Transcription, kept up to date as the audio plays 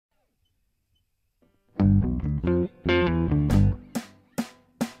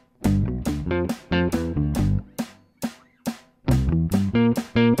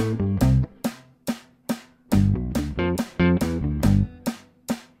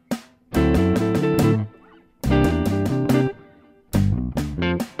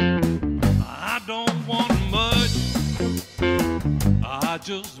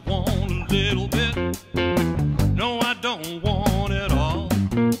just want a little bit. No, I don't want it all.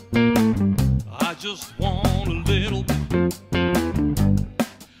 I just want a little bit.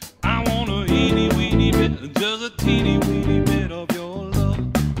 I want a itty weeny bit, just a teeny weeny bit of your love.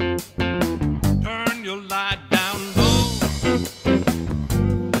 Turn your light down low,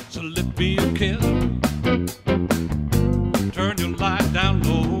 so let me a kiss. Turn your light down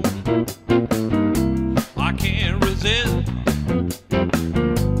low, I can't resist.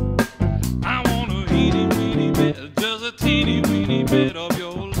 I want a itty weeny bit, just a teeny weeny bit of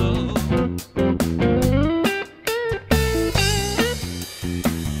your love.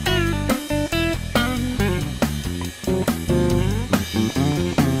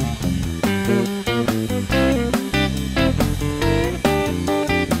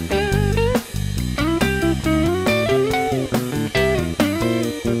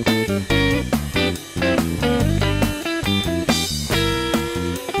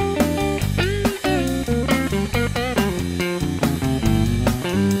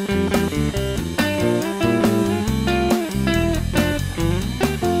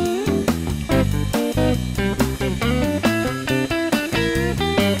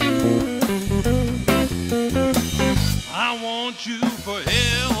 I want you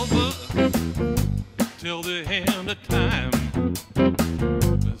forever, till the end of time.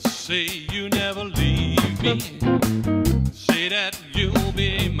 Say you never leave me, say that you'll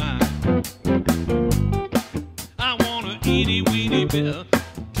be mine. I want a itty weeny bit,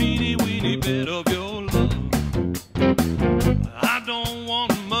 teeny weeny bit of your love. I don't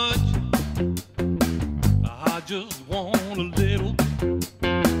want much, I just want a little.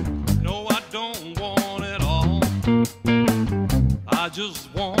 No, I don't want it all, I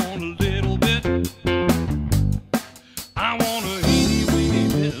just want a little bit. I want a itty weeny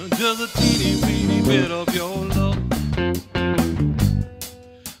bit, just a teeny weeny bit of your